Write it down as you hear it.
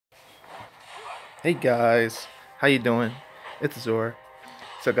Hey guys, how you doing? It's Zor.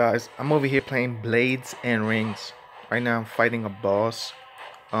 So guys, I'm over here playing Blades and Rings. Right now I'm fighting a boss.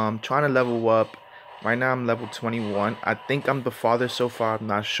 Trying to level up. Right now I'm level 21. I think I'm the farthest so far. I'm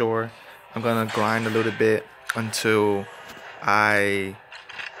not sure. I'm gonna grind a little bit until I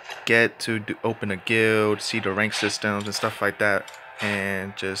get to open a guild, see the rank systems and stuff like that,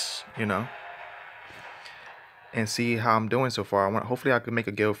 and just and see how I'm doing so far. Hopefully I can make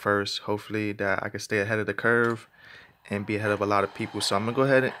a guild first. Hopefully that I can stay ahead of the curve and be ahead of a lot of people. So I'm gonna go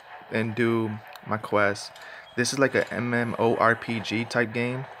ahead and do my quest. This is like a MMORPG type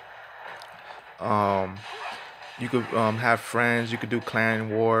game. Um, you could have friends. You could do clan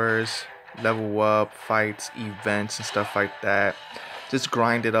wars, level up, fights, events, and stuff like that. Just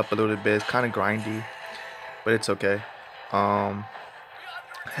grind it up a little bit. It's kind of grindy, but it's okay. Um,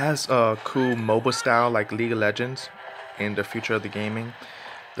 has a cool MOBA style like League of Legends in the future of the gaming.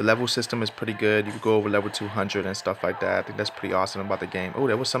 The level system is pretty good. You can go over level 200 and stuff like that. I think that's pretty awesome about the game. Oh,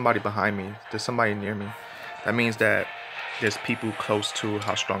 there was somebody behind me. There's somebody near me. That means that there's people close to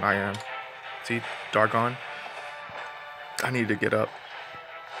how strong I am. See, Dargon? I need to get up.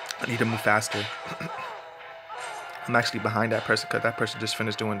 I need to move faster. I'm actually behind that person because that person just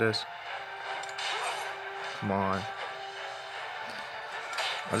finished doing this. Come on.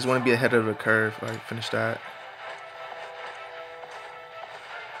 I just want to be ahead of the curve. All right, finish that.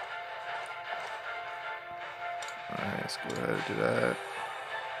 Alright, let's go ahead and do that.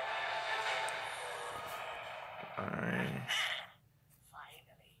 Alright.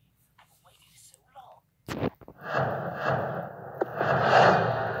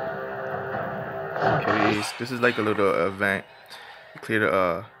 Okay, this is like a little event. You clear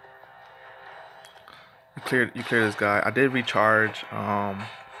the you clear this guy. I did recharge $1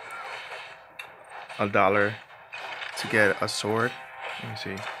 to get a sword. Let me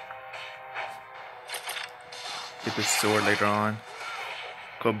see. Get this sword later on.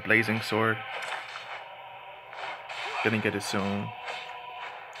 Called Blazing Sword. Gonna get it soon.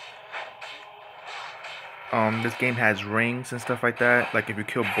 This game has rings and stuff like that. Like if you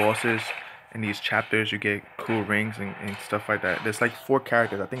kill bosses in these chapters, you get cool rings and stuff like that. There's like 4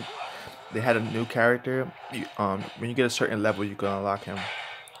 characters. I think they had a new character. When you get a certain level, you can unlock him.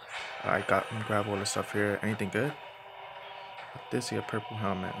 I got let me grab all this stuff here. Anything good? This here, purple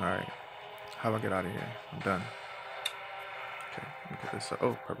helmet. All right. How do I get out of here? I'm done. Okay, let me get this.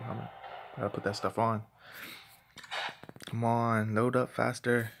 Oh, purple helmet. Gotta put that stuff on. Come on, load up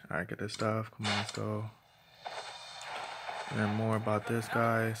faster. All right, get this stuff. Come on, let's go. Learn more about this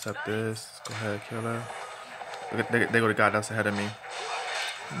guy. Except this. Go ahead, kill her. Look at they go the guy that's ahead of me.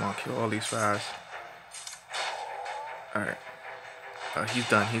 Come on, kill all these fast. All right. He's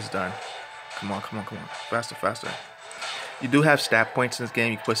done. He's done. Come on, come on, come on. Faster, faster. You do have stat points in this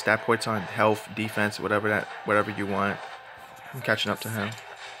game. You can put stat points on health, defense, whatever you want. I'm catching up to him.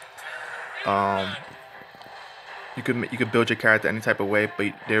 Um, you could build your character any type of way,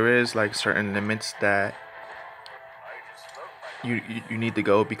 but there is like certain limits that you need to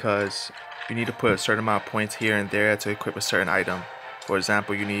go because you need to put a certain amount of points here and there to equip a certain item. For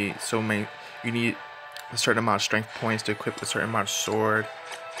example, you need a certain amount of strength points to equip a certain amount of sword.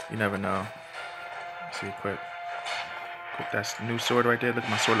 You never know. Let's see, equip that new sword right there. Look,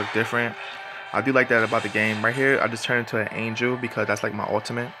 my sword look different. I do like that about the game. Right here, I just turned into an angel because that's like my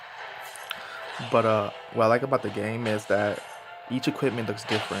ultimate. But what I like about the game is that each equipment looks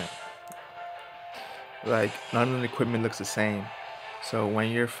different. Like none of the equipment looks the same. So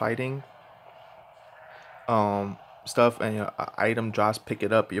when you're fighting, stuff and your item drops, pick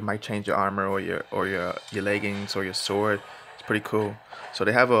it up. You might change your armor or your leggings or your sword. It's pretty cool. So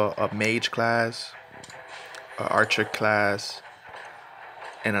they have a mage class, a archer class,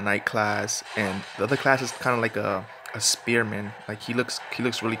 and a knight class, and the other class is kind of like a spearman. Like he looks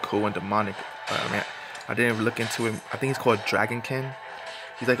really cool and demonic. Man, I didn't even look into him. I think he's called Dragonkin.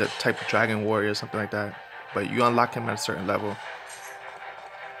 He's like a type of dragon warrior or something like that. But you unlock him at a certain level.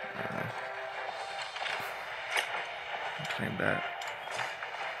 Claim that.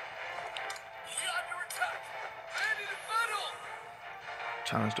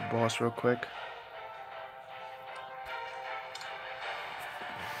 Challenge the boss real quick.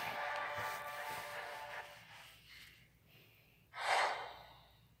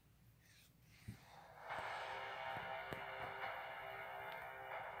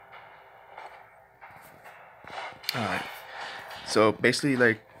 Alright. So basically,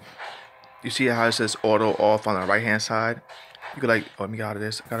 like, you see how it says auto off on the right hand side? You could like, oh, let me get out of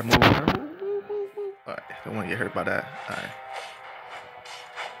this. I gotta move. Alright, don't want to get hurt by that. Alright.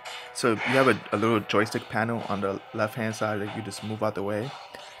 So you have a little joystick panel on the left hand side that you just move out the way.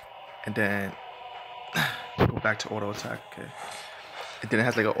 And then back to auto attack. Okay. And then it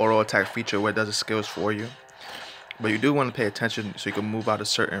has like an auto attack feature where it does the skills for you. But you do want to pay attention so you can move out a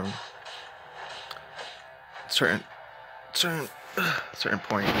certain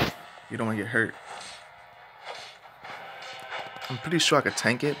point. You don't want to get hurt. I'm pretty sure I could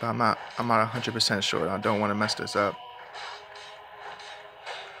tank it, but I'm not 100% sure. I don't want to mess this up.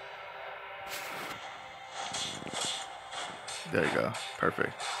 There you go.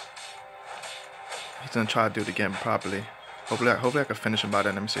 Perfect. He's gonna try to do it again properly. Hopefully I can finish him by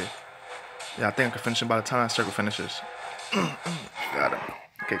then. Let me see. Yeah, I think I can finish him by the time that circle finishes. Got him.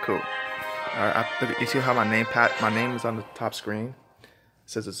 Okay, cool. Alright, you see how my name is on the top screen? It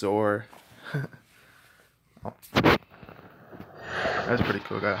says Azor. Oh. That's pretty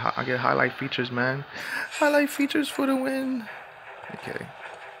cool. I get highlight features, man. Highlight features for the win. Okay.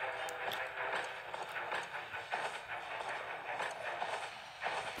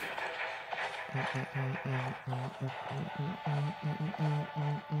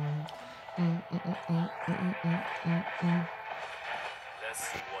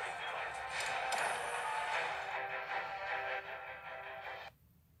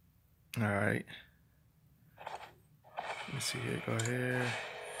 All right. Let me see here. Go here.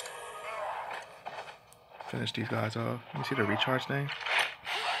 Finish these guys off. Let me see the recharge thing.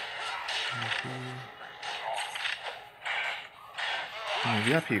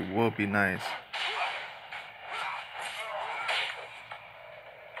 VIP will be nice.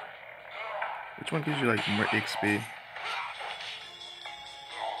 Which one gives you like more XP?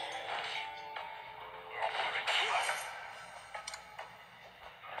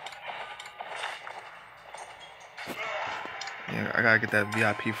 Yeah, I gotta get that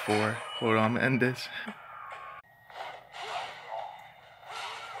VIP 4. Hold on, I'm gonna end this.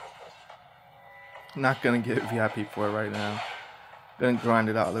 Not gonna get VIP 4 right now. Gonna grind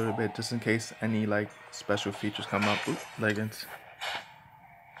it out a little bit just in case any like special features come up. Oop, leggings.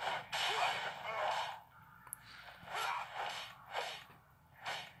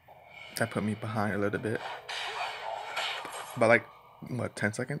 That put me behind a little bit. By like, what,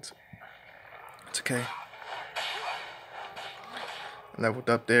 10 seconds? It's okay. Leveled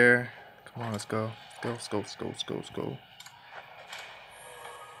up there. Come on, let's go. Let's go.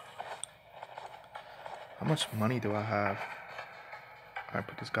 How much money do I have? Alright,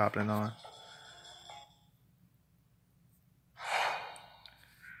 put this goblin on.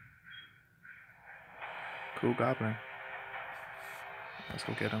 Cool goblin. Let's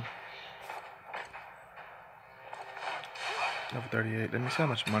go get him. Level 38. Let me see how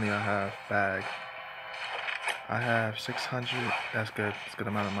much money I have. Bag. I have 600. That's good. That's a good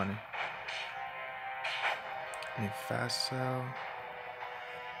amount of money. I need fast sell.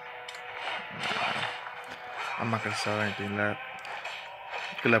 I'm not gonna sell anything left.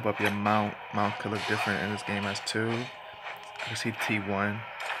 You can level up your mount. Mount could look different in this game as 2. I can see T1.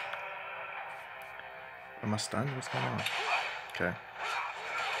 Am I stunned? What's going on? Okay.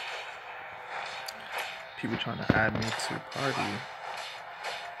 People trying to add me to party.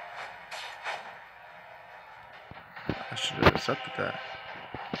 I should have accepted that.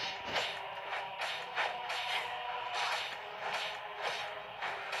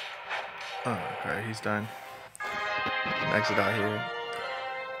 Oh, okay, he's done. Exit out here.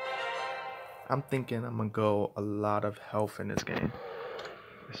 I'm thinking I'm gonna go a lot of health in this game.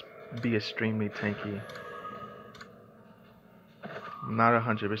 Just be extremely tanky. I'm not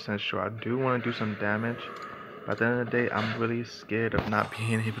 100% sure. I do want to do some damage, but at the end of the day, I'm really scared of not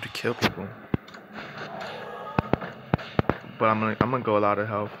being able to kill people. But I'm gonna go a lot of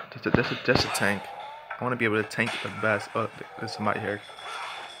health. Just a tank. I want to be able to tank the best. Oh, there's somebody here.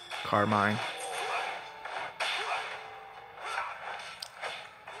 Carmine.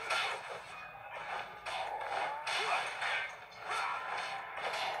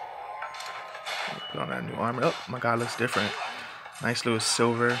 Put on that new armor. Oh, my god, looks different. Nice little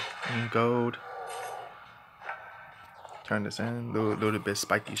silver and gold. Turn this in. Little bit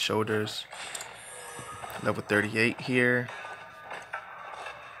spiky shoulders. Level 38 here.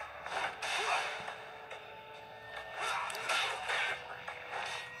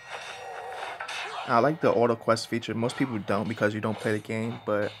 I like the auto quest feature. Most people don't because you don't play the game,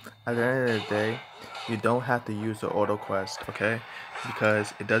 but at the end of the day, you don't have to use the auto quest, okay?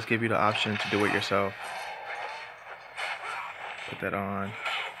 Because it does give you the option to do it yourself. Put that on.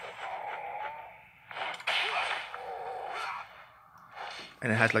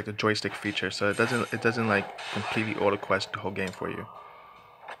 And it has like the joystick feature, so it doesn't like completely auto quest the whole game for you.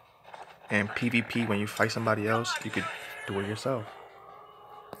 And PvP, when you fight somebody else, you could do it yourself.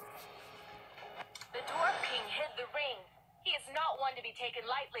 The Dwarf King hid the ring. He is not one to be taken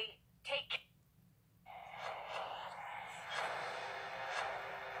lightly.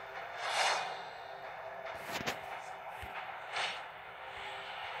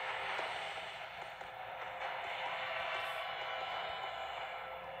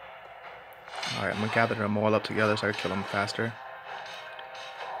 Alright, I'm gonna gather them all up together so I can kill them faster.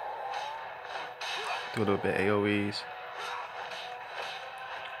 Do a little bit AoEs.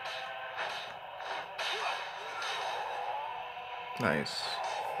 Nice.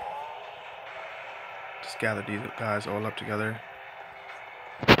 Just gather these guys all up together.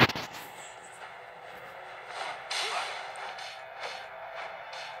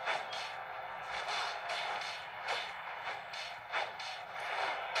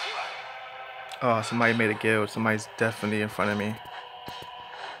 Oh, somebody made a guild. Somebody's definitely in front of me.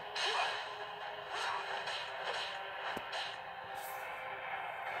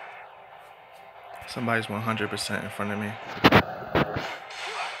 Somebody's 100% in front of me.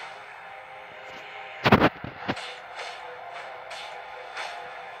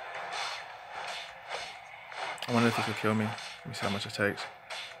 I wonder if this will kill me. Let me see how much it takes.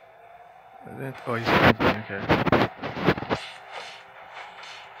 Oh, he's okay.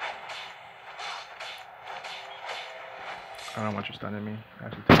 I don't want you stunning me.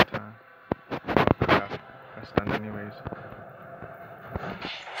 Actually, take time. Oh crap! I stunned anyways.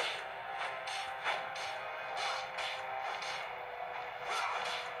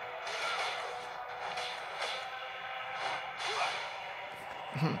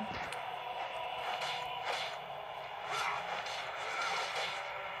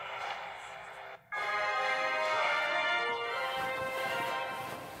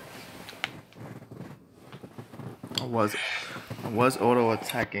 I was auto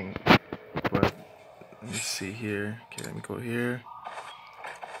attacking, but let me see here. Okay, let me go here.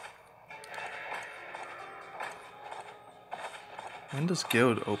 When does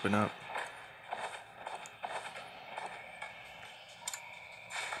guild open up?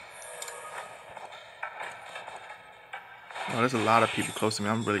 Oh, there's a lot of people close to me.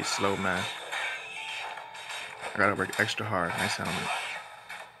 I'm really slow, man. I gotta work extra hard. Nice helmet.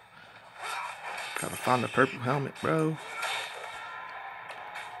 Gotta find the purple helmet, bro.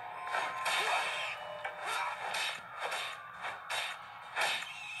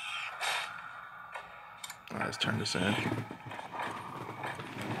 Alright, let's turn this in.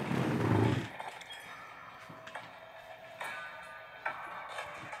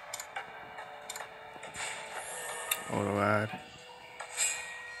 Auto add.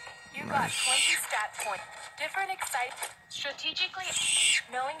 You got 20 stat points. Different excite strategically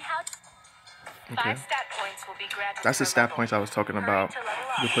knowing how. Okay. 5 stat points will be granted. That's the per stat level. points I was talking about.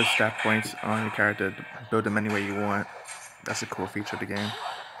 You put stat points on your character, build them any way you want. That's a cool feature of the game.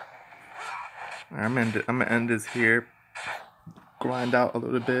 Alright, I'm gonna end this here. Grind out a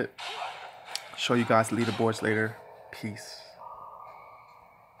little bit. Show you guys the leaderboards later. Peace.